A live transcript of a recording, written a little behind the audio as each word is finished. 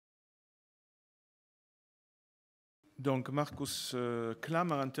Donc Markus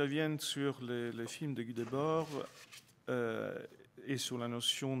Klammer intervient sur les films de Guy Debord et sur la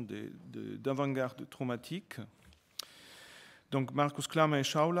notion d'avant-garde traumatique. Donc Markus Klammer est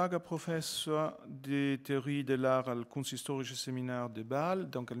Schaulager-Professor de Théorie de l'art au Kunsthistorisches Seminar de Bâle,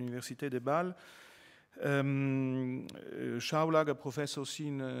 donc à l'université de Bâle. Schaulager-Professor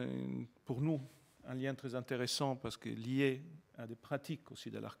aussi, pour nous, un lien très intéressant parce que lié à des pratiques aussi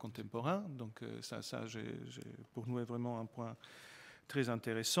de l'art contemporain. Donc ça pour nous est vraiment un point très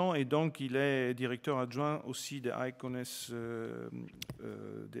intéressant. Et donc il est directeur adjoint aussi des eikones de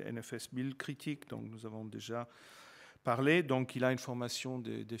NFS Bildkritik, donc nous avons déjà parlé. Donc il a une formation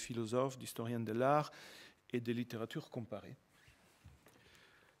de philosophe, d'historien de l'art et de littérature comparée.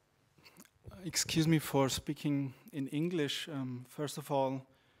 Excuse me for speaking in English. First of all,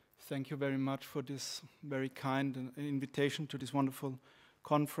 thank you very much for this very kind invitation to this wonderful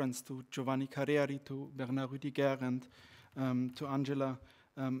conference, to Giovanni Carreri, to Bernard Rüdiger, and to Angela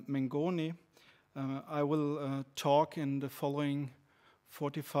Mengoni. I will talk in the following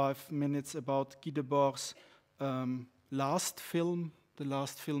 45 minutes about Guy Debord's last film, the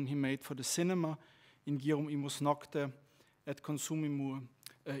last film he made for the cinema, in girum, imus, nocte, et consumimur,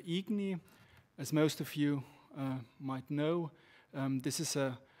 igni. As most of you might know, this is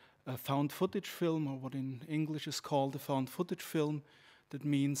a found footage film, or what in English is called a found footage film. That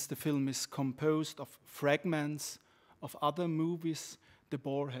means the film is composed of fragments of other movies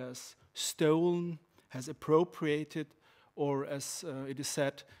Debord has stolen, has appropriated, or as it is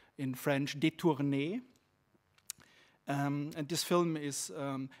said in French, détourné. And this film is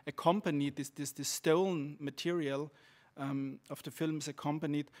accompanied, this stolen material of the film is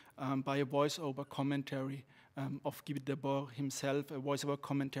accompanied by a voice-over commentary of Guy Debord himself, a voice-over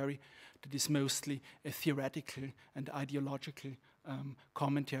commentary that is mostly a theoretical and ideological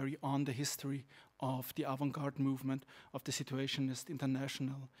commentary on the history of the Avant-Garde movement, of the Situationist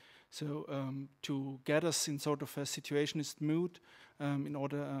International. So to get us in sort of a situationist mood, in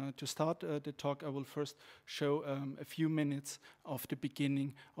order to start the talk, I will first show a few minutes of the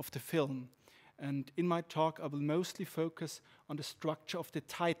beginning of the film. And in my talk, I will mostly focus on the structure of the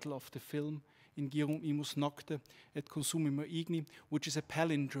title of the film, in girum, imus, nocte, et consumimur, igni, which is a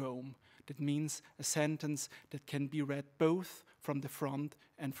palindrome. That means a sentence that can be read both from the front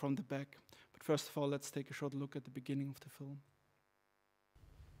and from the back. But first of all, let's take a short look at the beginning of the film.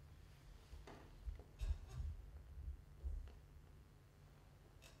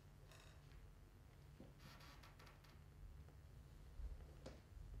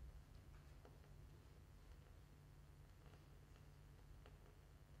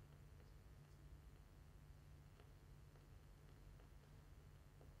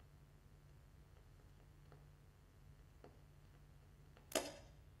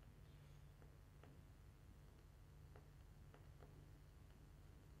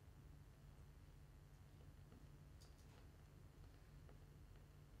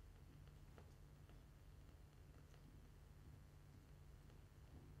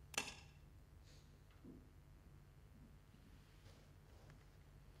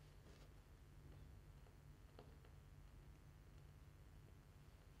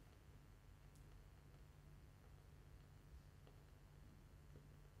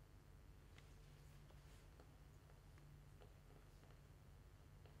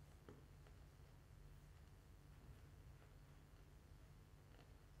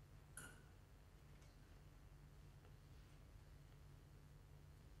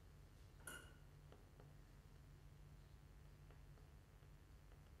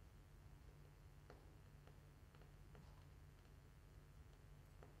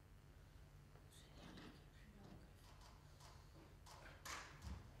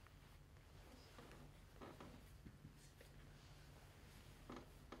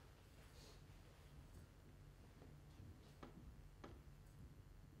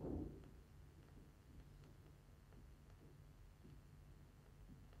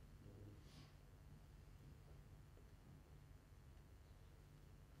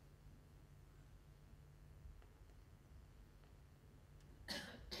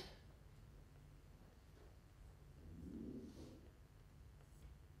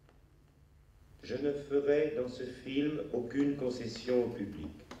 Je ne ferai dans ce film aucune concession au public.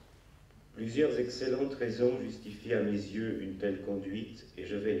 Plusieurs excellentes raisons justifient à mes yeux une telle conduite, et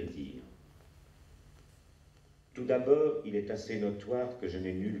je vais les dire. Tout d'abord, il est assez notoire que je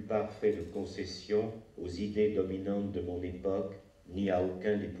n'ai nulle part fait de concession aux idées dominantes de mon époque, ni à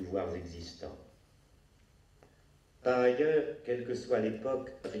aucun des pouvoirs existants. Par ailleurs, quelle que soit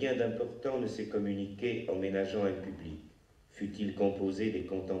l'époque, rien d'important ne s'est communiqué en ménageant un public, fût-il composé des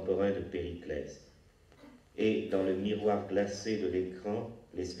contemporains de Périclès. et dans le miroir glacé de l'écran,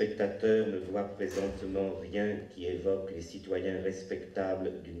 les spectateurs ne voient présentement rien qui évoque les citoyens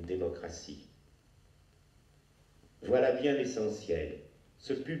respectables d'une démocratie. Voilà bien l'essentiel.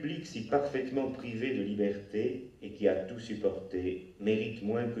 Ce public si parfaitement privé de liberté et qui a tout supporté mérite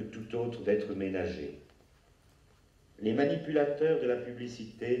moins que tout autre d'être ménagé. Les manipulateurs de la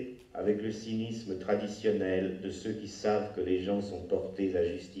publicité, avec le cynisme traditionnel de ceux qui savent que les gens sont portés à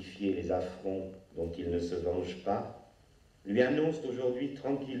justifier les affronts dont ils ne se vengent pas, lui annoncent aujourd'hui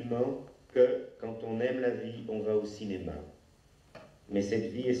tranquillement que, quand on aime la vie, on va au cinéma. Mais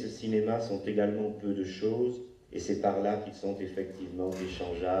cette vie et ce cinéma sont également peu de choses, et c'est par là qu'ils sont effectivement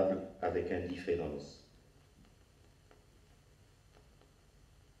échangeables avec indifférence.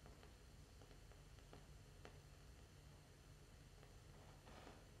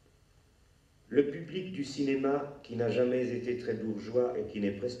 Le public du cinéma, qui n'a jamais été très bourgeois et qui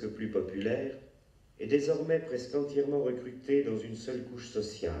n'est presque plus populaire, est désormais presque entièrement recruté dans une seule couche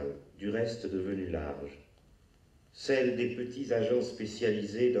sociale, du reste devenue large. Celle des petits agents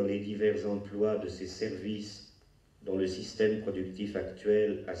spécialisés dans les divers emplois de ces services dont le système productif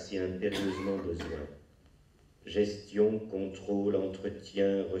actuel a si impérieusement besoin. Gestion, contrôle,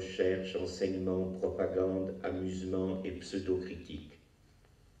 entretien, recherche, enseignement, propagande, amusement et pseudo-critique.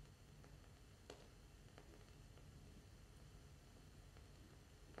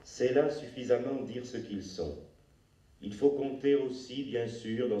 C'est là suffisamment dire ce qu'ils sont. Il faut compter aussi, bien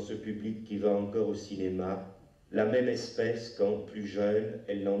sûr, dans ce public qui va encore au cinéma, la même espèce quand, plus jeune,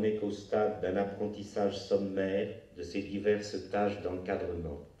 elle n'en est qu'au stade d'un apprentissage sommaire de ses diverses tâches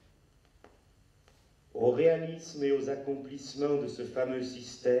d'encadrement. Au réalisme et aux accomplissements de ce fameux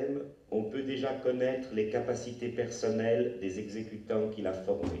système, on peut déjà connaître les capacités personnelles des exécutants qu'il a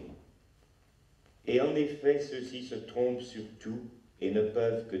formés. Et en effet, ceux-ci se trompent sur tout et ne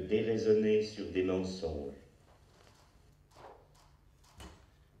peuvent que déraisonner sur des mensonges.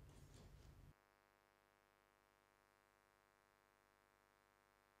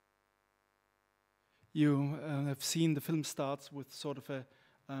 You have seen the film starts with sort of a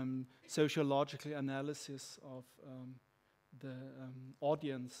sociological analysis of the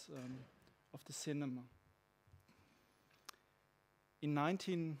audience of the cinema. In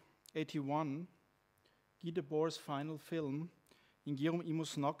 1981, Guy Debord's final film, In girum,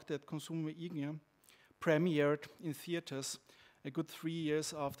 imus, nocte, consumimur, igni, premiered in theaters a good 3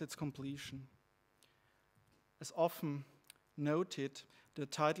 years after its completion. As often noted, the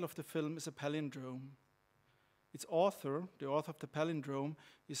title of the film is a palindrome. Its author, the author of the palindrome,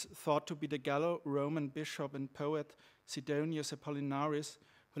 is thought to be the Gallo-Roman bishop and poet Sidonius Apollinaris,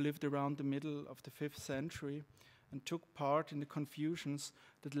 who lived around the middle of the 5th century and took part in the confusions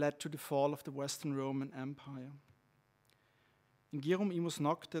that led to the fall of the Western Roman Empire. In girum, imus,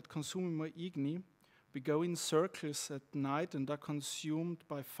 nocte, consumimur, igni, we go in circles at night and are consumed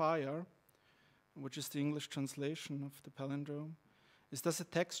by fire, which is the English translation of the palindrome, is thus a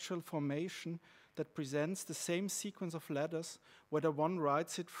textual formation that presents the same sequence of letters, whether one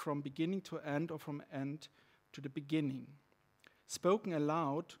writes it from beginning to end or from end to the beginning. Spoken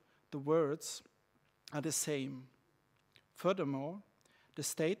aloud, the words are the same. Furthermore, the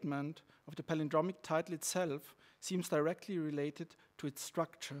statement of the palindromic title itself seems directly related to its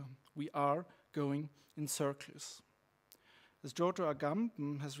structure. We are going in circles. As Giorgio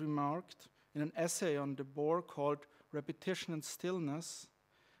Agamben has remarked in an essay on Debord called Repetition and Stillness,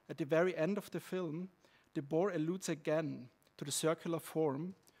 at the very end of the film, Debord alludes again to the circular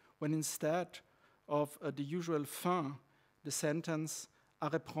form when instead of the usual fin, the sentence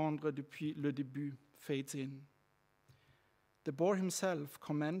à reprendre depuis le début fades in. Debord himself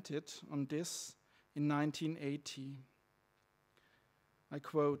commented on this in 1980. I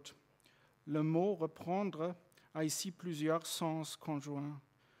quote, Le mot reprendre a ici plusieurs sens conjoints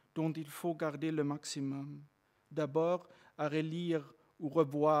dont il faut garder le maximum. D'abord, à relire ou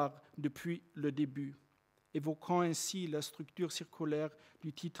revoir depuis le début, évoquant ainsi la structure circulaire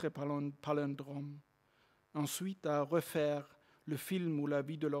du titre palindrome. Ensuite, à refaire le film ou la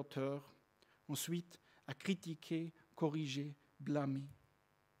vie de l'auteur. Ensuite, à critiquer, corriger, blâmer.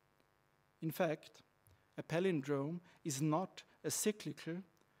 In fact, a palindrome is not a cyclical,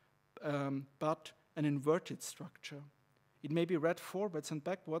 but an inverted structure. It may be read forwards and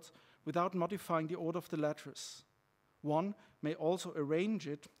backwards without modifying the order of the letters. One may also arrange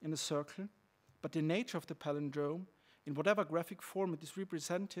it in a circle, but the nature of the palindrome, in whatever graphic form it is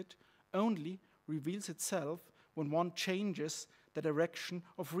represented, only reveals itself when one changes the direction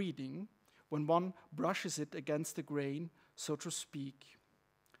of reading, when one brushes it against the grain, so to speak.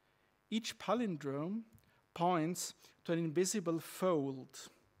 Each palindrome points to an invisible fold,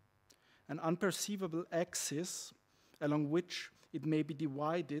 an unperceivable axis along which it may be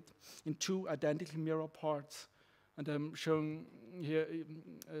divided in two identical mirror parts. And I'm showing here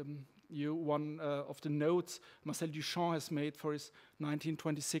you one of the notes Marcel Duchamp has made for his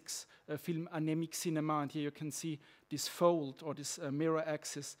 1926 film Anémique Cinéma. And here you can see this fold or this mirror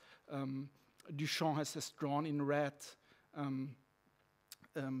axis Duchamp has drawn in red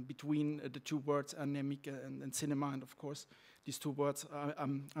between the two words anémique and cinema. And of course, these two words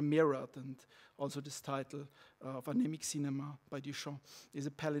are mirrored. And also this title of Anémique Cinéma by Duchamp is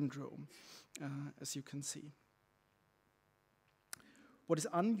a palindrome, as you can see. What is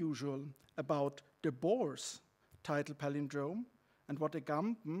unusual about Debord's title palindrome, and what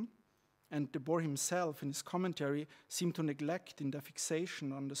Agamben and Debord himself in his commentary seem to neglect in their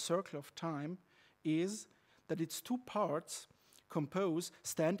fixation on the circle of time, is that its two parts compose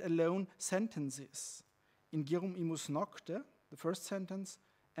stand-alone sentences in girum imus nocte, the first sentence,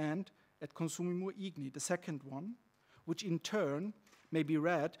 and et consumimur igni, the second one, which in turn may be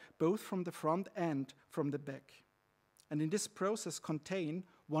read both from the front and from the back, and in this process contain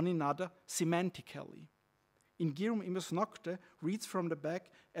one another semantically. In girum imus nocte reads from the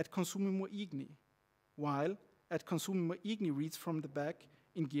back et consumimur igni, while et consumimur igni reads from the back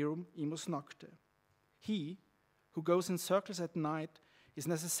in girum imus nocte. He who goes in circles at night is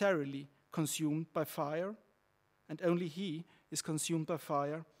necessarily consumed by fire, and only he is consumed by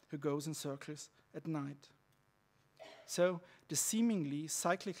fire who goes in circles at night. So the seemingly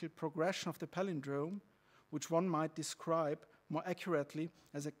cyclical progression of the palindrome, which one might describe more accurately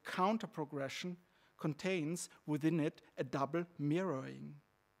as a counter-progression, contains within it a double mirroring.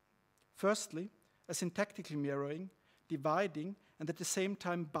 Firstly, a syntactical mirroring, dividing and at the same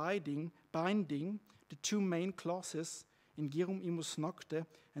time binding the two main clauses in girum imus nocte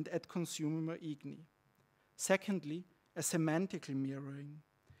and et consumimur igni. Secondly, a semantical mirroring.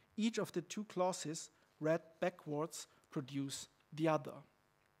 Each of the two clauses read backwards produce the other.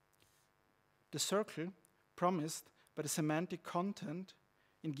 The circle promised by the semantic content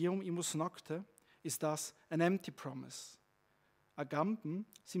in girum imus nocte is thus an empty promise. Agamben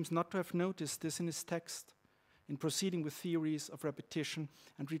seems not to have noticed this in his text in proceeding with theories of repetition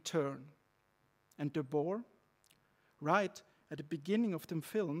and return. And Debord, right at the beginning of the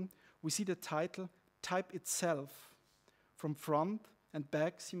film, we see the title type itself from front and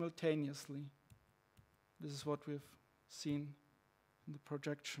back simultaneously. This is what we've seen in the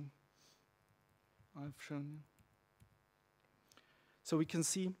projection I've shown you. So we can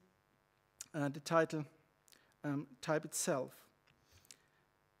see the title type itself.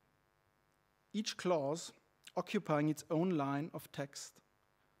 Each clause occupying its own line of text.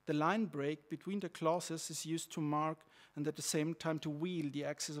 The line break between the clauses is used to mark and at the same time to wield the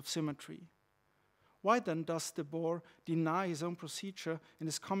axis of symmetry. Why then does Debord deny his own procedure in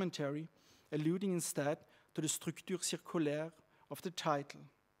his commentary, alluding instead to the structure circulaire of the title?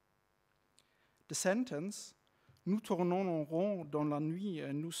 The sentence "Nous tournons en rond dans la nuit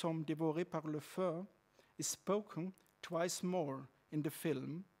et nous sommes dévorés par le feu" is spoken twice more in the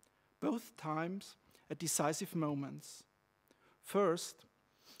film, both times at decisive moments. First,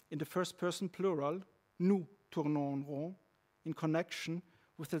 in the first person plural, nous tournons en rond, in connection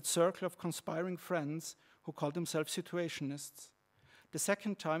with that circle of conspiring friends who call themselves situationists. The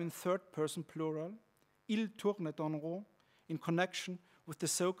second time in third person plural, ils tournent en rond, in connection with the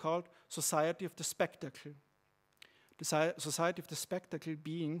so-called society of the spectacle. The society of the spectacle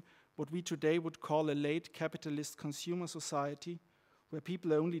being what we today would call a late capitalist consumer society, where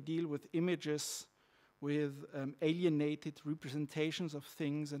people only deal with images, with alienated representations of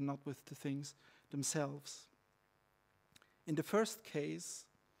things and not with the things themselves. In the first case,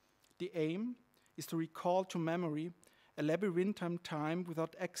 the aim is to recall to memory a labyrinthine time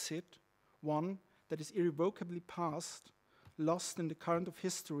without exit, one that is irrevocably past, lost in the current of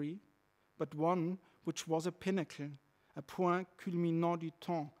history, but one which was a pinnacle, a point culminant du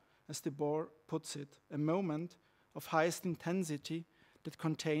temps, as Debord puts it, a moment of highest intensity that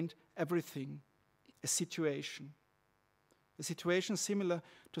contained everything, a situation similar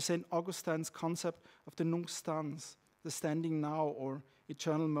to St. Augustine's concept of the nunc stans, the standing now or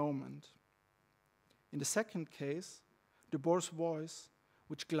eternal moment. In the second case, Debord's voice,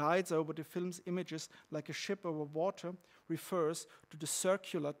 which glides over the film's images like a ship over water, refers to the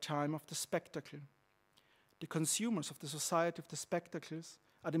circular time of the spectacle. The consumers of the society of the spectacles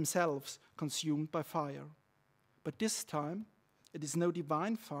are themselves consumed by fire. But this time, it is no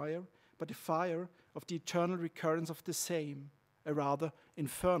divine fire, but a fire of the eternal recurrence of the same, a rather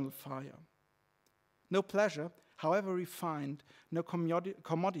infernal fire. No pleasure, however refined, no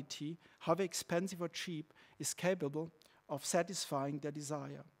commodity, however expensive or cheap, is capable of satisfying their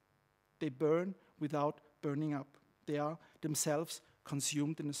desire. they burn without burning up. They are themselves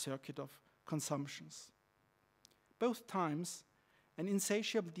consumed in a circuit of consumptions. Both times, an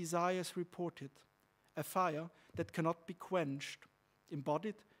insatiable desire is reported, a fire that cannot be quenched,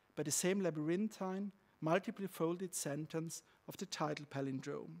 embodied by the same labyrinthine, multiply folded sentence of the title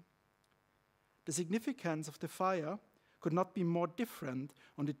palindrome. The significance of the fire could not be more different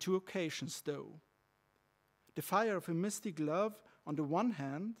on the two occasions, though. The fire of a mystic love on the one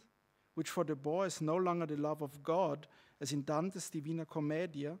hand, which for Debord is no longer the love of God, as in Dante's Divina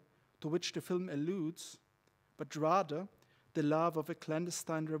Commedia, to which the film alludes, but rather the love of a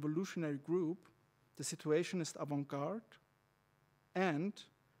clandestine revolutionary group, the situationist Avant-Garde, and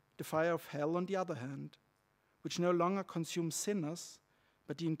the fire of hell on the other hand, which no longer consumes sinners,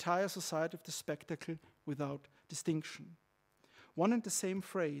 but the entire society of the spectacle without distinction. One and the same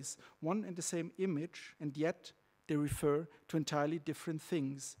phrase, one and the same image, and yet they refer to entirely different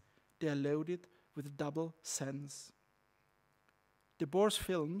things. They are loaded with double sense. Debord's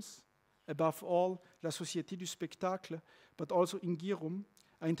films, above all La Société du Spectacle, but also in Girum,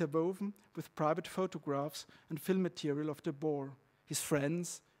 are interwoven with private photographs and film material of Debord, his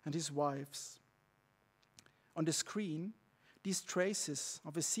friends and his wives. On the screen, these traces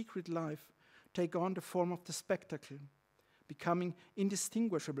of a secret life take on the form of the spectacle, becoming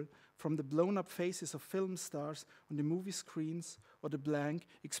indistinguishable from the blown-up faces of film stars on the movie screens or the blank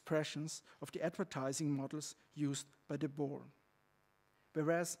expressions of the advertising models used by Debord.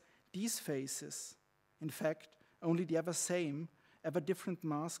 Whereas these faces, in fact, only the ever same, ever different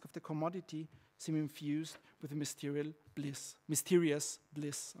mask of the commodity seem infused with a mysterious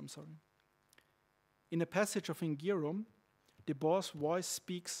bliss. In a passage of In Girum, Debord's voice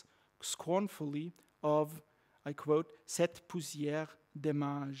speaks scornfully of, I quote, cette poussière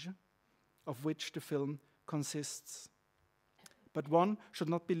d'image, of which the film consists. But one should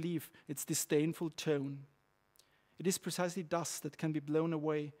not believe its disdainful tone. It is precisely dust that can be blown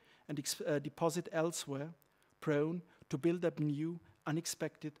away and deposit elsewhere, prone to build up new,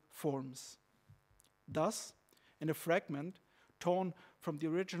 unexpected forms. Thus, in a fragment torn from the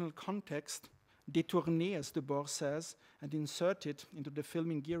original context, détourné, as Debord says, and inserted into the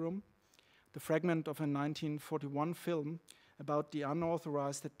film In Girum, the fragment of a 1941 film about the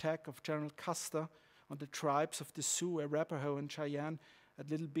unauthorized attack of General Custer on the tribes of the Sioux, Arapaho, and Cheyenne at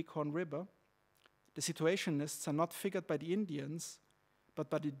Little Bighorn River, the situationists are not figured by the Indians, but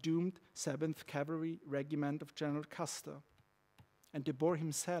by the doomed 7th Cavalry Regiment of General Custer. And Debord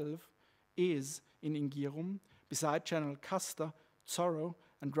himself is, in Girum, beside General Custer, Zorro,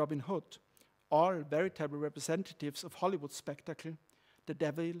 and Robin Hood, all veritable representatives of Hollywood spectacle, the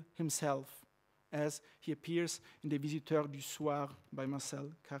devil himself, as he appears in The Visiteur du Soir by Marcel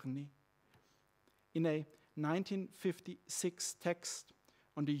Carné. In a 1956 text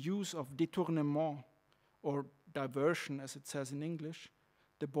on the use of détournement, or diversion as it says in English,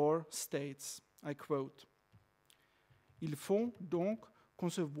 Debord states, I quote, « Il faut donc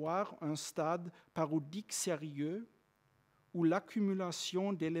concevoir un stade parodique sérieux où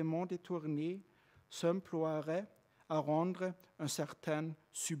l'accumulation d'éléments détournés s'emploierait à rendre un certain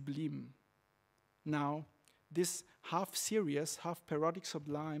sublime. » Now, this half-serious, half-parodic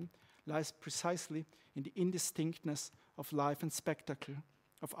sublime lies precisely in the indistinctness of life and spectacle,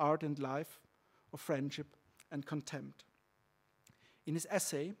 of art and life, of friendship and contempt. In his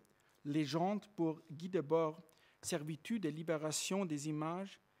essay, Légende pour Guy Debord, Servitude et libération des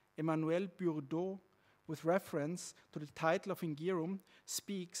images, Emmanuel Bourdeau, with reference to the title of In Girum,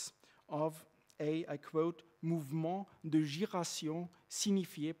 speaks of a, I quote, mouvement de giration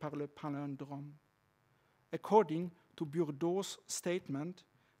signifié par le palindrome. According to Bourdeau's statement,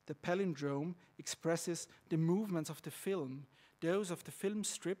 the palindrome expresses the movements of the film, those of the film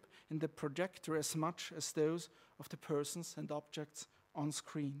strip in the projector as much as those of the persons and objects on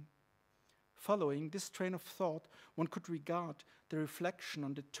screen. Following this train of thought, one could regard the reflection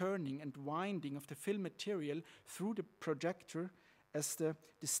on the turning and winding of the film material through the projector as the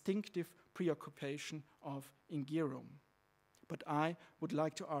distinctive preoccupation of In Girum. But I would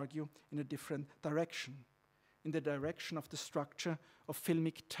like to argue in a different direction, in the direction of the structure of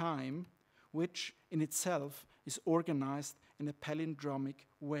filmic time, which in itself is organized in a palindromic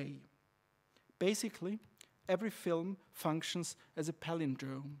way. Basically, every film functions as a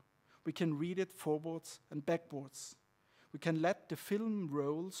palindrome. We can read it forwards and backwards. We can let the film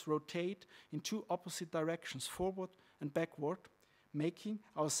rolls rotate in two opposite directions, forward and backward, making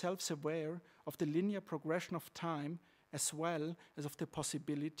ourselves aware of the linear progression of time as well as of the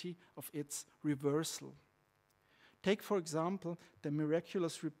possibility of its reversal. Take, for example, the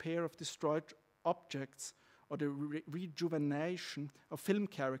miraculous repair of destroyed objects or the rejuvenation of film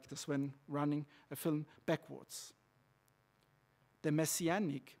characters when running a film backwards. The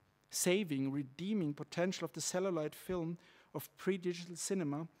messianic, saving, redeeming potential of the celluloid film of pre-digital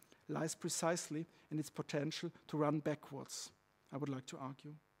cinema lies precisely in its potential to run backwards, I would like to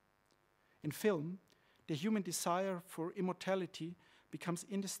argue. In film, the human desire for immortality becomes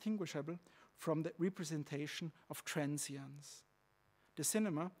indistinguishable from the representation of transience. The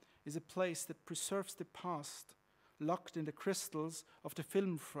cinema is a place that preserves the past, locked in the crystals of the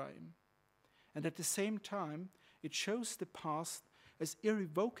film frame. And at the same time, it shows the past as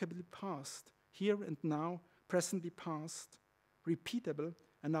irrevocably past, here and now, presently past, repeatable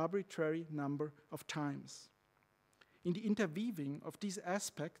an arbitrary number of times. In the interweaving of these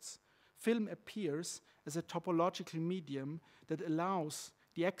aspects, film appears as a topological medium that allows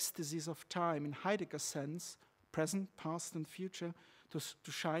the ecstasies of time in Heidegger's sense, present, past, and future,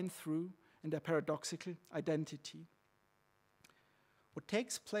 to shine through in their paradoxical identity. What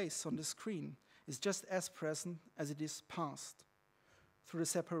takes place on the screen is just as present as it is past. Through the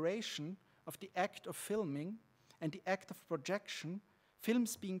separation of the act of filming and the act of projection,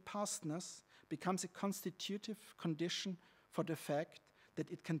 film's being pastness becomes a constitutive condition for the fact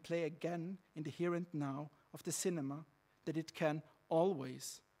that it can play again in the here and now of the cinema, that it can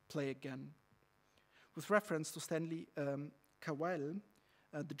always play again. With reference to Stanley Cavell,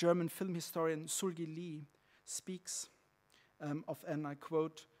 the German film historian Sulgi Lee speaks of an, I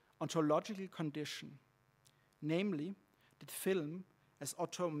quote, ontological condition, namely that film as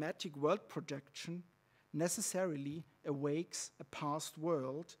automatic world projection necessarily awakes a past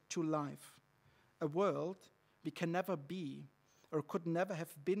world to life, a world we can never be or could never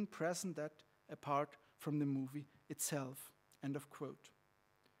have been present at apart from the movie itself, end of quote.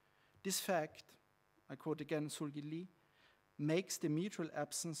 This fact, I quote again Sulgi Lee, makes the mutual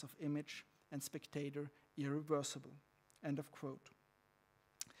absence of image and spectator irreversible, end of quote.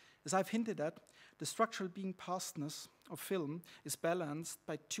 As I've hinted at, the structural being pastness of film is balanced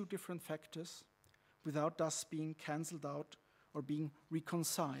by two different factors without thus being cancelled out or being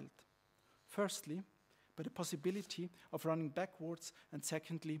reconciled. Firstly, by the possibility of running backwards, and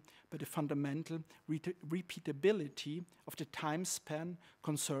secondly, by the fundamental repeatability of the time span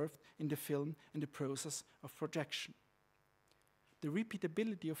conserved in the film in the process of projection. The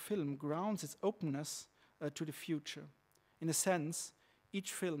repeatability of film grounds its openness to the future. In a sense,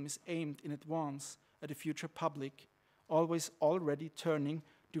 each film is aimed in advance at the future public, always already turning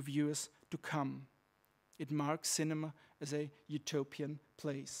to viewers to come. It marks cinema as a utopian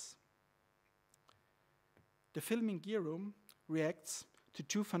place. The film in girum reacts to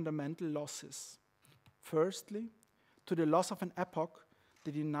two fundamental losses. Firstly, to the loss of an epoch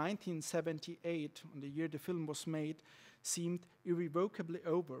that in 1978, on the year the film was made, seemed irrevocably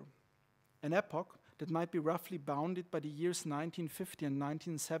over. An epoch that might be roughly bounded by the years 1950 and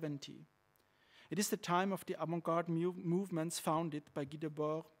 1970. It is the time of the Avant-Garde movements founded by Guy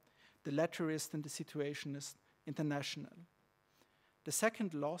Debord, the letterist and the situationist international. The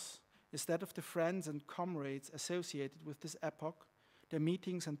second loss is that of the friends and comrades associated with this epoch, their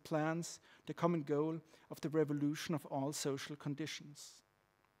meetings and plans, the common goal of the revolution of all social conditions.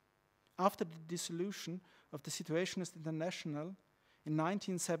 After the dissolution of the Situationist International in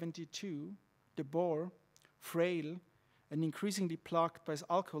 1972, Debord, frail and increasingly plagued by his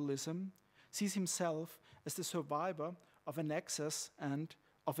alcoholism, sees himself as the survivor of an excess and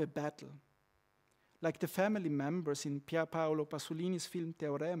of a battle. Like the family members in Pier Paolo Pasolini's film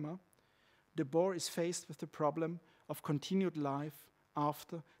Théorie, Debord is faced with the problem of continued life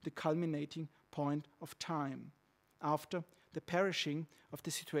after the culminating point of time, after the perishing of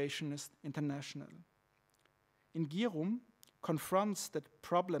the Situationist International. In girum, confronts that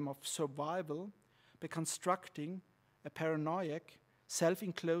problem of survival by constructing a paranoiac,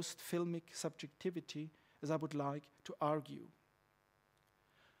 self-enclosed filmic subjectivity, as I would like to argue.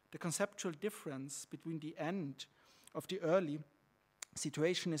 The conceptual difference between the end of the early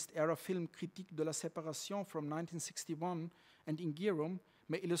Situationist era film Critique de la Séparation from 1961 and in girum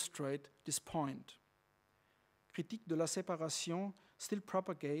may illustrate this point. Critique de la Séparation still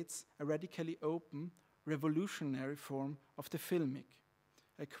propagates a radically open, revolutionary form of the filmic.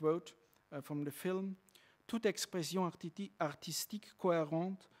 I quote from the film, toute expression artistique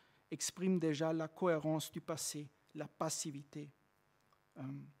cohérente exprime déjà la cohérence du passé, la passivité.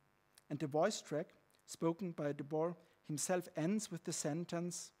 And the voice track, spoken by Debord himself, ends with the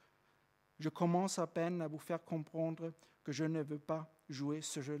sentence, je commence à peine à vous faire comprendre que je ne veux pas jouer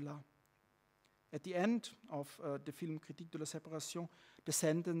ce jeu-là. At the end of the film Critique de la Séparation, the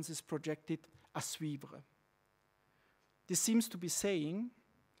sentence is projected à suivre. This seems to be saying,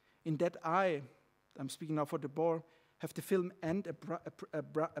 in that I, I'm speaking now for Debord, have the film end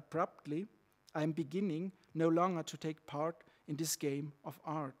abruptly, I am beginning no longer to take part in this game of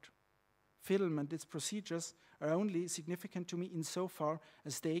art. Film and its procedures are only significant to me insofar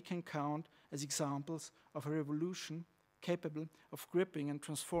as they can count as examples of a revolution capable of gripping and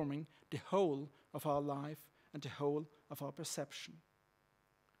transforming the whole of our life and the whole of our perception.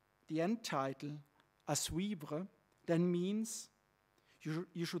 The end title, À suivre, then means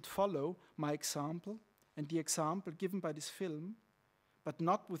you should follow my example and the example given by this film, but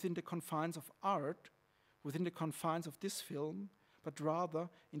not within the confines of art, within the confines of this film, but rather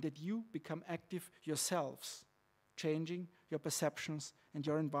in that you become active yourselves, changing your perceptions and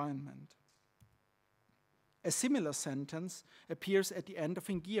your environment. A similar sentence appears at the end of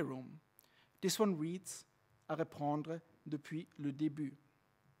girum. This one reads, à reprendre depuis le début.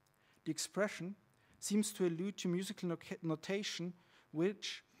 The expression seems to allude to musical notation,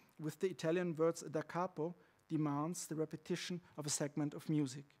 which, with the Italian words da capo, demands the repetition of a segment of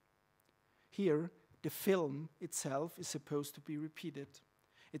music. Here, the film itself is supposed to be repeated.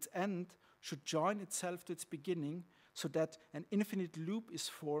 Its end should join itself to its beginning so that an infinite loop is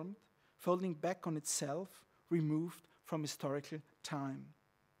formed, folding back on itself, removed from historical time.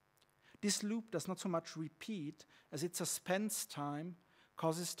 This loop does not so much repeat as it suspends time,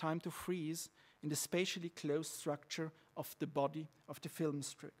 causes time to freeze in the spatially closed structure of the body of the film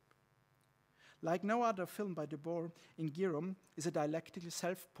strip. Like no other film by Debord, girum is a dialectical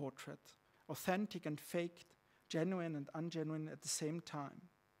self-portrait, authentic and faked, genuine and ungenuine at the same time.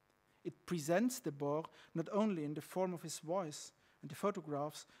 It presents Debord not only in the form of his voice and the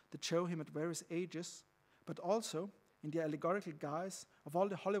photographs that show him at various ages, but also in the allegorical guise of all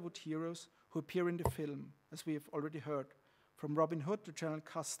the Hollywood heroes who appear in the film, as we have already heard, from Robin Hood to General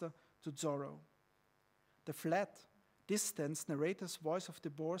Custer to Zorro. The flat, distant narrator's voice of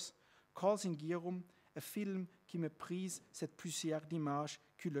Debord calls girum a film qui méprise cette poussière d'images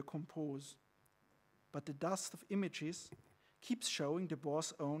qui le compose. But the dust of images keeps showing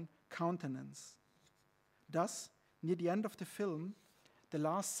Debord's own countenance. Thus, near the end of the film, the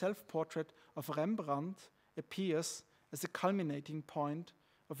last self-portrait of Rembrandt appears as the culminating point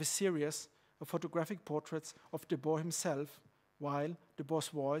of a series of photographic portraits of Debord himself, while Debord's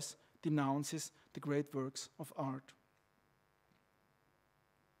voice denounces the great works of art.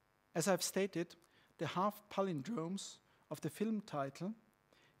 As I've stated, the half palindromes of the film title,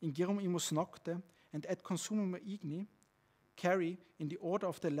 girum imus nocte and et consumimur igni, carry in the order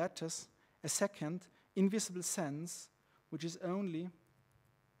of the letters a second invisible sense which is only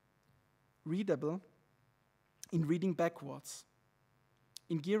readable in reading backwards.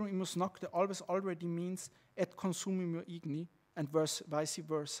 Girum imus nocte always already means et consumimur igni and vice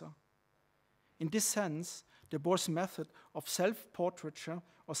versa. In this sense, Debord's method of self-portraiture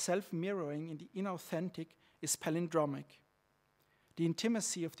or self-mirroring in the inauthentic is palindromic. The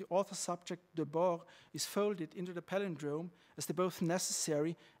intimacy of the author-subject Debord is folded into the palindrome as the both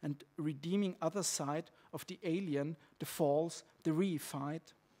necessary and redeeming other side of the alien, the false, the reified,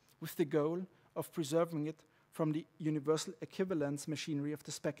 with the goal of preserving it from the universal equivalence machinery of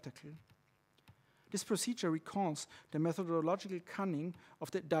the spectacle. This procedure recalls the methodological cunning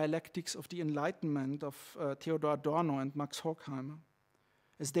of the dialectics of the Enlightenment of Theodor Adorno and Max Horkheimer.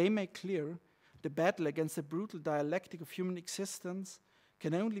 As they make clear, the battle against the brutal dialectic of human existence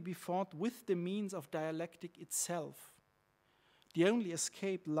can only be fought with the means of dialectic itself. The only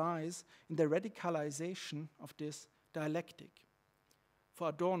escape lies in the radicalization of this dialectic. For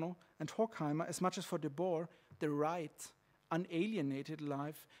Adorno and Horkheimer, as much as for Debord, the right, unalienated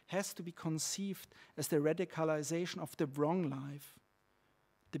life has to be conceived as the radicalization of the wrong life,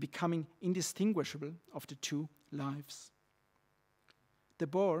 the becoming indistinguishable of the two lives.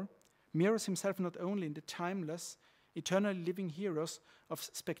 Debord mirrors himself not only in the timeless, eternally living heroes of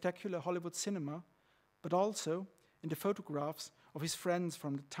spectacular Hollywood cinema, but also in the photographs of his friends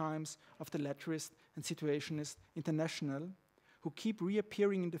from the times of the Letterist and Situationist International, who keep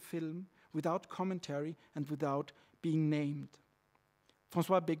reappearing in the film without commentary and without being named.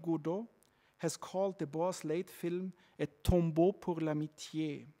 François Bégodeau has called Debord's late film a tombeau pour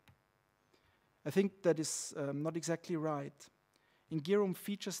l'amitié. I think that is not exactly right. Girum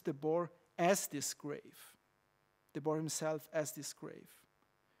features Debord as this grave, Debord himself as this grave.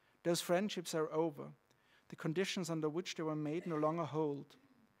 Those friendships are over. The conditions under which they were made no longer hold.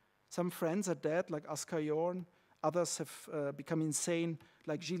 Some friends are dead, like Oscar Jorn. Others have become insane,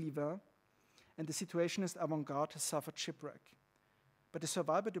 like Gilles Livin. And the situationist Avant-Garde has suffered shipwreck. But the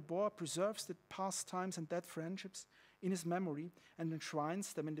survivor Debord preserves the past times and dead friendships in his memory and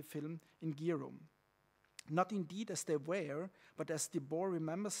enshrines them in the film girum. Not indeed as they were, but as Debord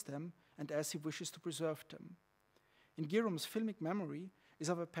remembers them and as he wishes to preserve them. In Girum's filmic memory is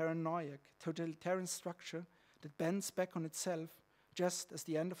of a paranoiac, totalitarian structure that bends back on itself just as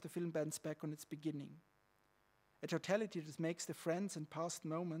the end of the film bends back on its beginning. A totality that makes the friends and past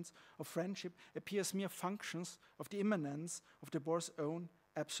moments of friendship appear as mere functions of the immanence of Debord's own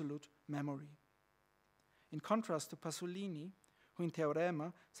absolute memory. In contrast to Pasolini, who in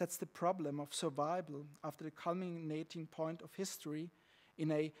Théorie sets the problem of survival after the culminating point of history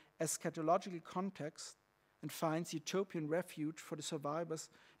in a eschatological context and finds utopian refuge for the survivors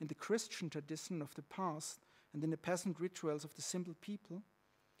in the Christian tradition of the past and in the peasant rituals of the simple people,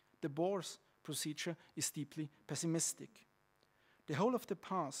 Debord's procedure is deeply pessimistic. The whole of the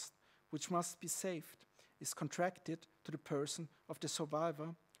past, which must be saved, is contracted to the person of the survivor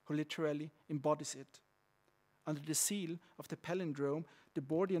who literally embodies it. Under the seal of the palindrome,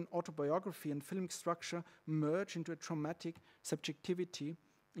 Debordian autobiography and filmic structure merge into a traumatic subjectivity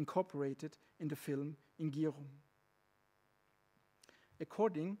incorporated in the film in girum.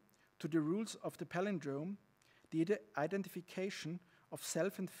 According to the rules of the palindrome, the identification of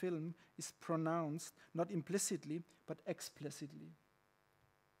self and film is pronounced not implicitly but explicitly.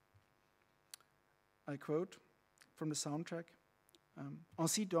 I quote from the soundtrack,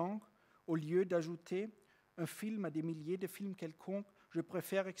 Ainsi donc, au lieu d'ajouter un film à des milliers de films quelconques, je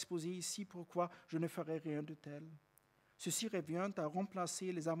préfère exposer ici pourquoi je ne ferai rien de tel. Ceci revient à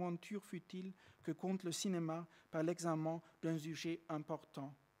remplacer les aventures futiles que compte le cinéma par l'examen d'un sujet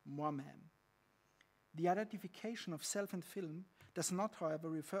important, moi-même. The identification of self and film does not, however,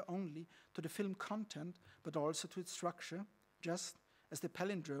 refer only to the film content, but also to its structure, just as the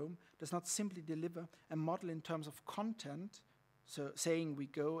palindrome does not simply deliver a model in terms of content, so saying we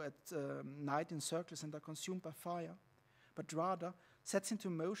go at night in circles and are consumed by fire, but rather sets into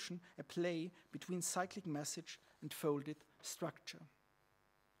motion a play between cyclic message and folded structure.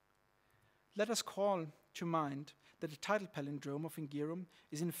 Let us call to mind that the title palindrome of Girum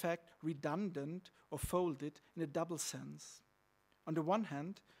is in fact redundant or folded in a double sense. On the one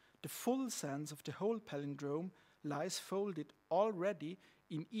hand, the full sense of the whole palindrome lies folded already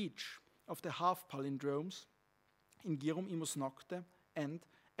in each of the half palindromes in girum, imus, nocte and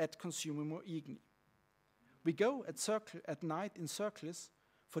et consumimur, igni. We go at night in circles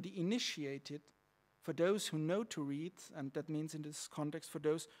for the initiated, for those who know to read, and that means in this context for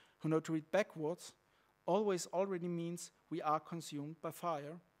those who know to read backwards, always already means we are consumed by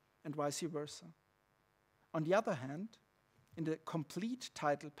fire, and vice versa. On the other hand, in the complete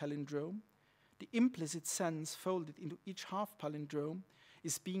title palindrome, the implicit sense folded into each half palindrome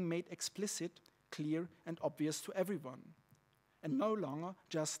is being made explicit, clear, and obvious to everyone, and no longer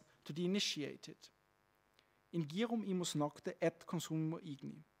just to the initiated. In girum, imus, nocte et consumimur,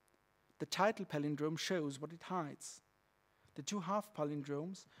 igni. The title palindrome shows what it hides. The two half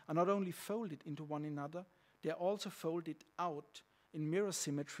palindromes are not only folded into one another, they are also folded out in mirror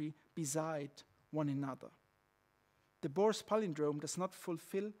symmetry beside one another. Debord's palindrome does not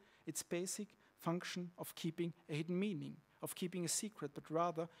fulfill its basic function of keeping a hidden meaning, of keeping a secret, but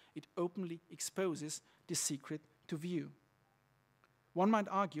rather it openly exposes this secret to view. One might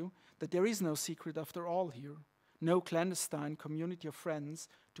argue that there is no secret after all here, no clandestine community of friends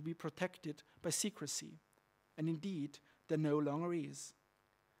to be protected by secrecy, and indeed there no longer is.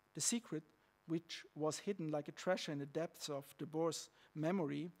 The secret, which was hidden like a treasure in the depths of Debord's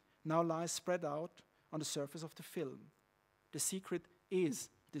memory, now lies spread out on the surface of the film. The secret is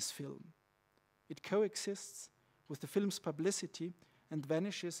this film. It coexists with the film's publicity and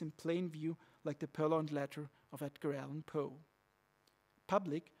vanishes in plain view like the purloined letter of Edgar Allan Poe.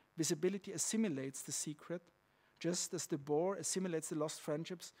 Public visibility assimilates the secret, just as Debord assimilates the lost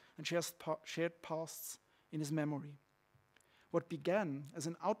friendships and shared pasts in his memory. What began as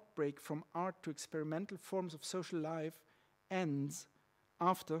an outbreak from art to experimental forms of social life ends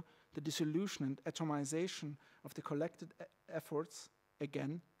after the dissolution and atomization of the collected efforts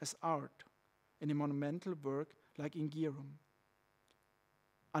again as art, in a monumental work like in girum.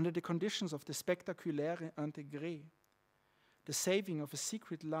 Under the conditions of the spectaculaire intégré, the saving of a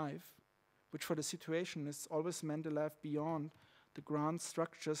secret life, which for the situationists always meant a life beyond the grand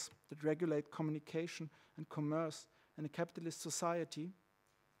structures that regulate communication and commerce in a capitalist society,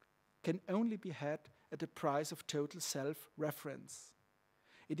 can only be had at the price of total self-reference.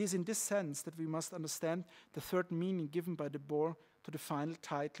 It is in this sense that we must understand the third meaning given by Debord to the final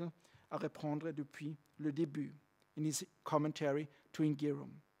title, à reprendre depuis le début, in his commentary to In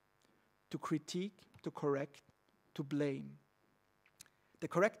Girum: to critique, to correct, to blame. The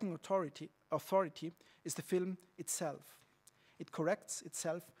correcting authority is the film itself. It corrects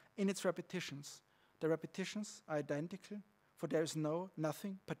itself in its repetitions. The repetitions are identical for there is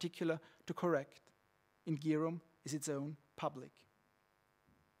nothing particular to correct. In girum is its own public.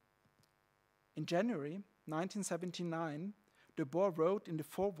 In January 1979, Debord wrote in the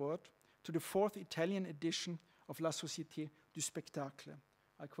foreword to the 4th Italian edition of La Société du Spectacle.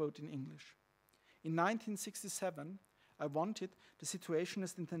 I quote in English. In 1967, I wanted the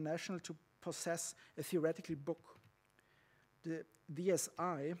Situationist International to possess a theoretical book. The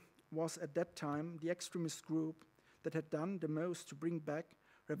DSI was at that time the extremist group that had done the most to bring back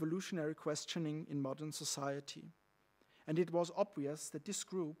revolutionary questioning in modern society. And it was obvious that this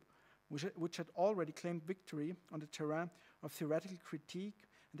group, which had already claimed victory on the terrain of theoretical critique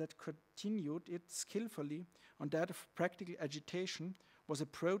and that continued it skillfully on that of practical agitation, was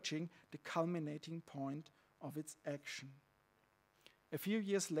approaching the culminating point of its action. A few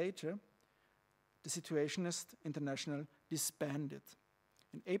years later, the Situationist International disbanded.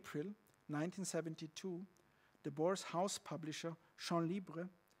 In April 1972, Debord's house publisher, Champs Libres,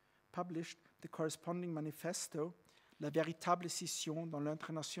 published the corresponding manifesto, La véritable scission dans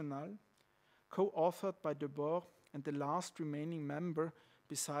l'international, co-authored by Debord and the last remaining member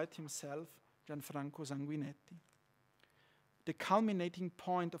beside himself, Gianfranco Sanguinetti. The culminating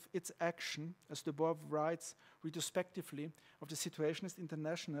point of its action, as Debord writes retrospectively of the Situationist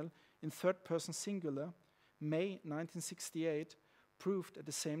International in third-person singular, May 1968, proved at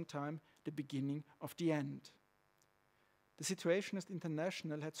the same time the beginning of the end. The Situationist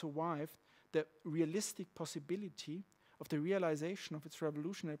International had survived the realistic possibility of the realization of its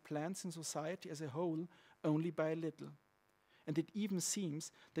revolutionary plans in society as a whole only by a little. And it even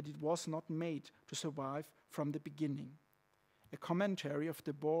seems that it was not made to survive from the beginning. A commentary of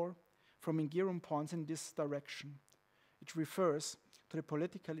Debord from Ingirum points in this direction. It refers to the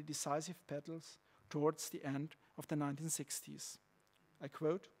politically decisive battles towards the end of the 1960s. I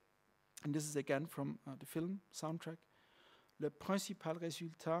quote, and this is again from the film soundtrack, Le principal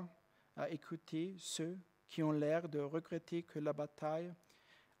résultat à écouter ceux qui ont l'air de regretter que la bataille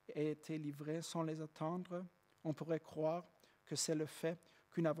ait été livrée sans les attendre, on pourrait croire que c'est le fait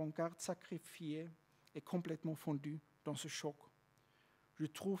qu'une avant-garde sacrifiée est complètement fondue dans ce choc. Je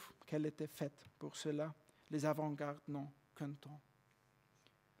trouve qu'elle était faite pour cela, les avant-gardes n'ont qu'un temps.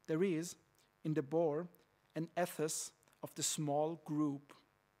 There is, in Debord, an ethos of the small group.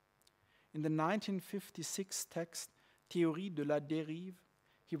 In the 1956 text, Théorie de la dérive,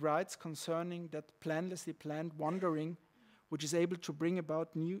 he writes concerning that planlessly planned wandering, which is able to bring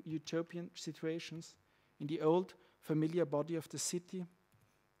about new utopian situations in the old familiar body of the city.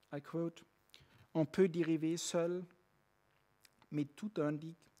 I quote, On peut dériver seul, mais tout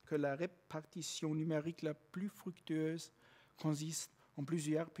indique que la répartition numérique la plus fructueuse consiste en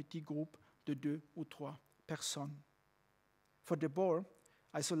plusieurs petits groupes de 2 ou 3 personnes. For Debord,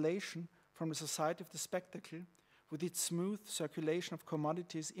 isolation from the society of the spectacle, with its smooth circulation of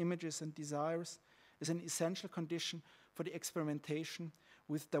commodities, images, and desires, is an essential condition for the experimentation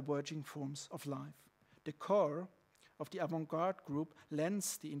with diverging forms of life. The core of the Avant-Garde group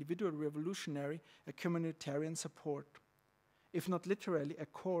lends the individual revolutionary a communitarian support. If not literally a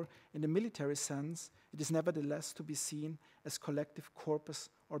core in the military sense, it is nevertheless to be seen as collective corpus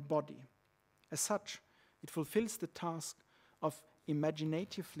or body. As such, it fulfills the task of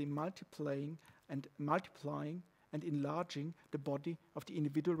imaginatively multiplying and enlarging the body of the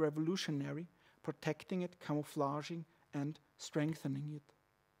individual revolutionary, protecting it, camouflaging, and strengthening it.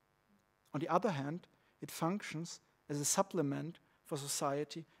 On the other hand, it functions as a supplement for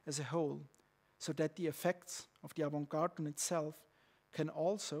society as a whole, so that the effects of the avant-garde on itself can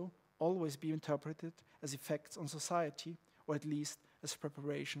also always be interpreted as effects on society, or at least as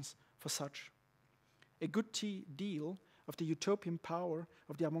preparations for such. A good deal of the utopian power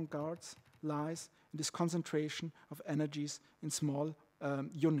of the avant-gardes lies in this concentration of energies in small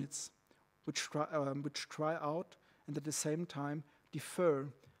units, which try out and at the same time defer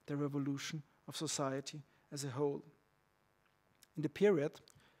the revolution of society as a whole. In the period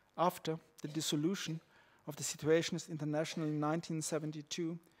after the dissolution of the Situationist International in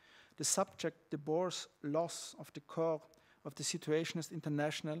 1972, the subject Debord's loss of the core of the Situationist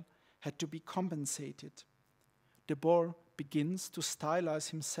International had to be compensated. Debord begins to stylize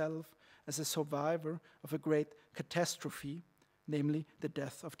himself as a survivor of a great catastrophe, namely the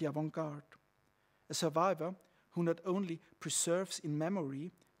death of the avant-garde. A survivor who not only preserves in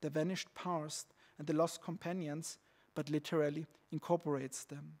memory the vanished past and the lost companions, but literally incorporates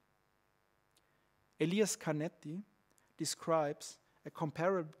them. Elias Canetti describes a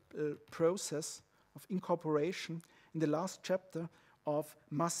comparable process of incorporation in the last chapter of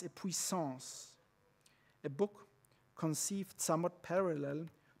Masse et Puissance, a book conceived somewhat parallel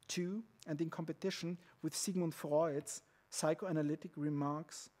to and in competition with Sigmund Freud's psychoanalytic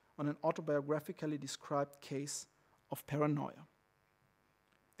remarks on an autobiographically described case of paranoia.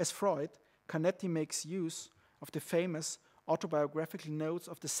 As Freud, Canetti makes use of the famous autobiographical notes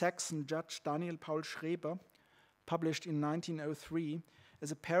of the Saxon judge Daniel Paul Schreber, published in 1903,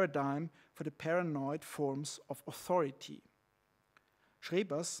 as a paradigm for the paranoid forms of authority.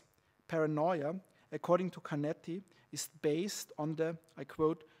 Schreber's paranoia, according to Canetti, is based on the, I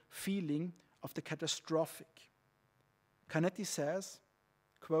quote, feeling of the catastrophic. Canetti says,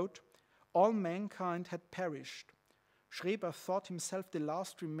 quote, all mankind had perished. Schreber thought himself the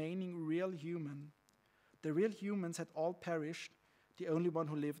last remaining real human. The real humans had all perished. The only one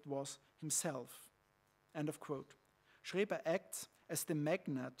who lived was himself. End of quote. Schreber acts as the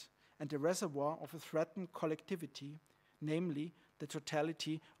magnet and the reservoir of a threatened collectivity, namely the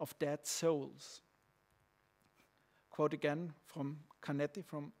totality of dead souls. Quote again from Canetti,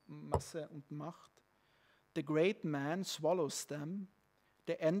 from Masse und Macht. The great man swallows them.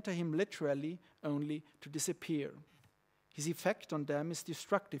 They enter him literally only to disappear. His effect on them is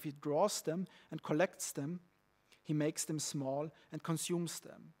destructive. He draws them and collects them. He makes them small and consumes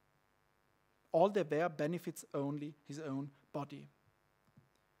them. All they bear benefits only his own body.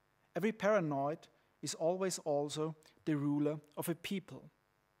 Every paranoid is always also the ruler of a people,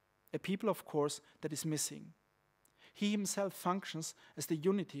 of course, that is missing. He himself functions as the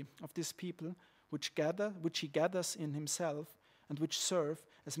unity of this people, which he gathers in himself and which serve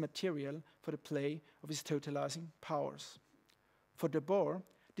as material for the play of his totalizing powers. For Debord,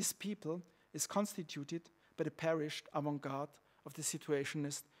 this people is constituted by the perished avant-garde of the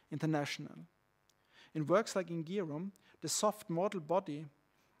Situationist International. In works like in Girum, the soft mortal body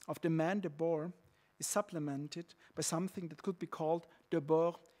of the man Debord is supplemented by something that could be called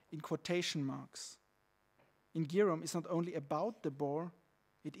Debord in quotation marks. In Girum is not only about Debord,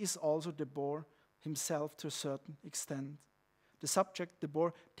 it is also Debord himself to a certain extent. The subject,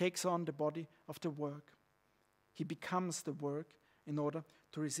 Debord, takes on the body of the work. He becomes the work in order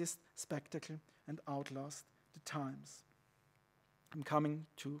to resist spectacle and outlast the times. I'm coming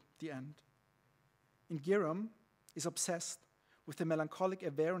to the end. In Girum is obsessed with the melancholic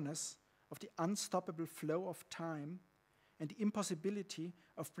awareness of the unstoppable flow of time and the impossibility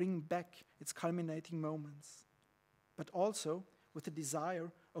of bringing back its culminating moments, but also with the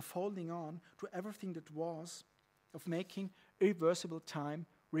desire of holding on to everything that was, of making irreversible time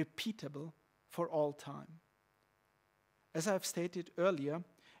repeatable for all time. As I have stated earlier,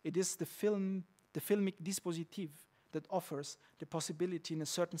 it is the filmic dispositif that offers the possibility in a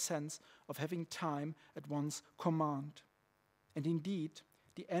certain sense of having time at one's command. And indeed,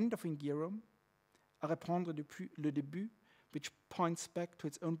 the end of In Girum, à reprendre depuis le début, which points back to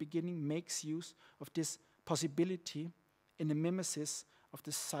its own beginning, makes use of this possibility in a mimesis of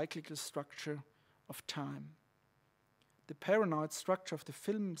the cyclical structure of time. The paranoid structure of the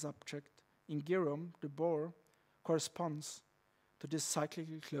film subject in Girum, Debord, corresponds to this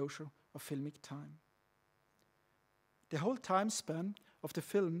cyclical closure of filmic time. The whole time span of the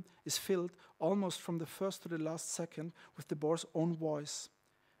film is filled almost from the first to the last second with Debord's own voice,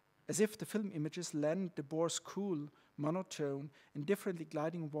 as if the film images lend Debord's cool, monotone, indifferently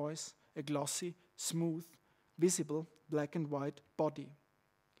gliding voice a glossy, smooth, visible black and white body.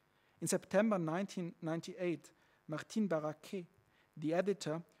 In September 1998, Martin Barraquet, the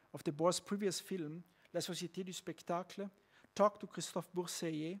editor of Debord's previous film, La Société du Spectacle, talked to Christophe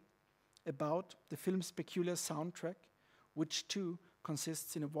Bourseiller about the film's peculiar soundtrack, which too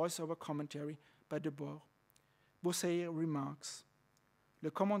consists in a voice-over commentary by Debord. Bourseiller remarks,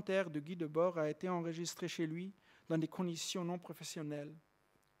 le commentaire de Guy Debord a été enregistré chez lui dans des conditions non professionnelles.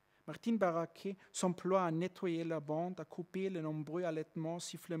 Martin Barraquet s'emploie à nettoyer la bande, à couper les nombreux halètements,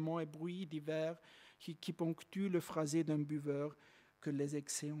 sifflements et bruits divers qui ponctuent le phrasé d'un buveur que les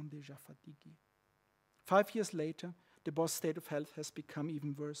excès ont déjà fatigué. 5 years later, Debord's state of health has become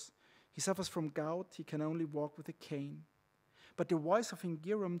even worse. He suffers from gout, he can only walk with a cane. But the voice of In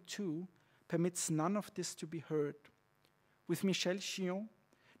Girum, too, permits none of this to be heard. With Michel Chion,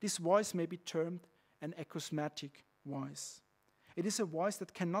 this voice may be termed an acousmatic voice. It is a voice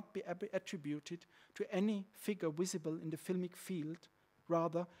that cannot be attributed to any figure visible in the filmic field.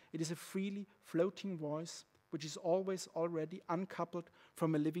 Rather, it is a freely floating voice which is always already uncoupled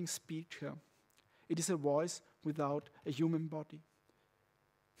from a living speaker. It is a voice without a human body.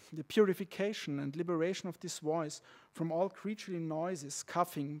 The purification and liberation of this voice from all creaturely noises,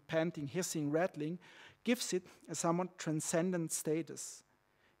 coughing, panting, hissing, rattling, gives it a somewhat transcendent status.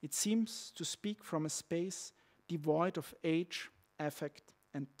 It seems to speak from a space devoid of age, affect,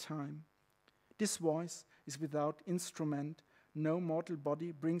 and time. This voice is without instrument, no mortal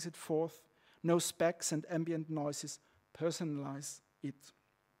body brings it forth, no specs and ambient noises personalize it.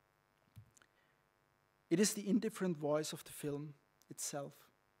 It is the indifferent voice of the film itself.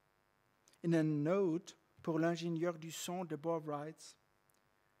 In a note pour l'ingénieur du son, Debord writes,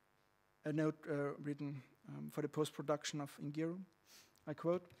 a note written for the post-production of girum, I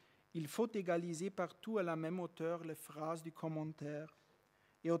quote, « Il faut égaliser partout à la même hauteur les phrases du commentaire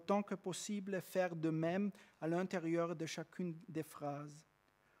et autant que possible faire de même à l'intérieur de chacune des phrases.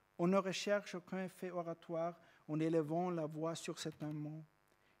 On ne recherche aucun effet oratoire en élevant la voix sur certains mots.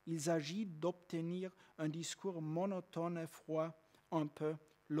 Il s'agit d'obtenir un discours monotone et froid un peu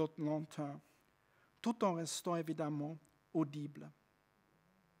longtemps, tout en restant évidemment audible. »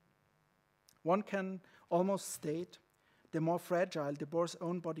 One can almost state, the more fragile Debord's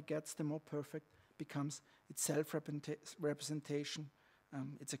own body gets, the more perfect becomes its self-representation,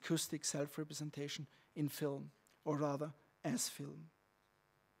 its acoustic self-representation in film, or rather as film.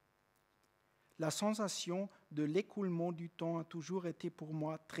 La sensation de l'écoulement du temps a toujours été pour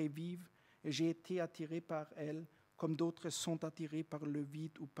moi très vive et j'ai été attiré par elle comme d'autres sont attirés par le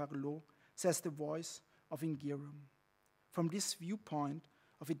vide ou par l'eau, says the voice of girum. From this viewpoint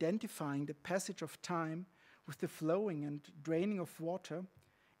of identifying the passage of time with the flowing and draining of water,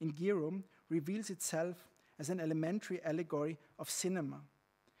 girum reveals itself as an elementary allegory of cinema.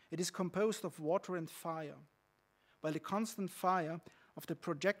 It is composed of water and fire. While the constant fire of the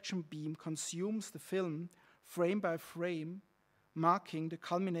projection beam consumes the film frame by frame, marking the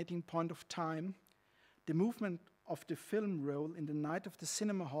culminating point of time, the movement of the film roll in the night of the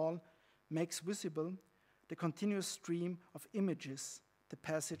cinema hall makes visible the continuous stream of images, the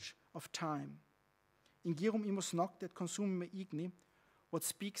passage of time. In girum imus nocte et consumimur igni, what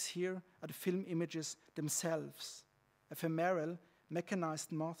speaks here are the film images themselves, ephemeral,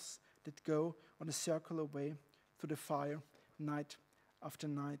 mechanized moths that go on a circular way through the fire night after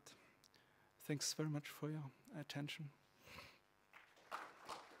night. Thanks very much for your attention.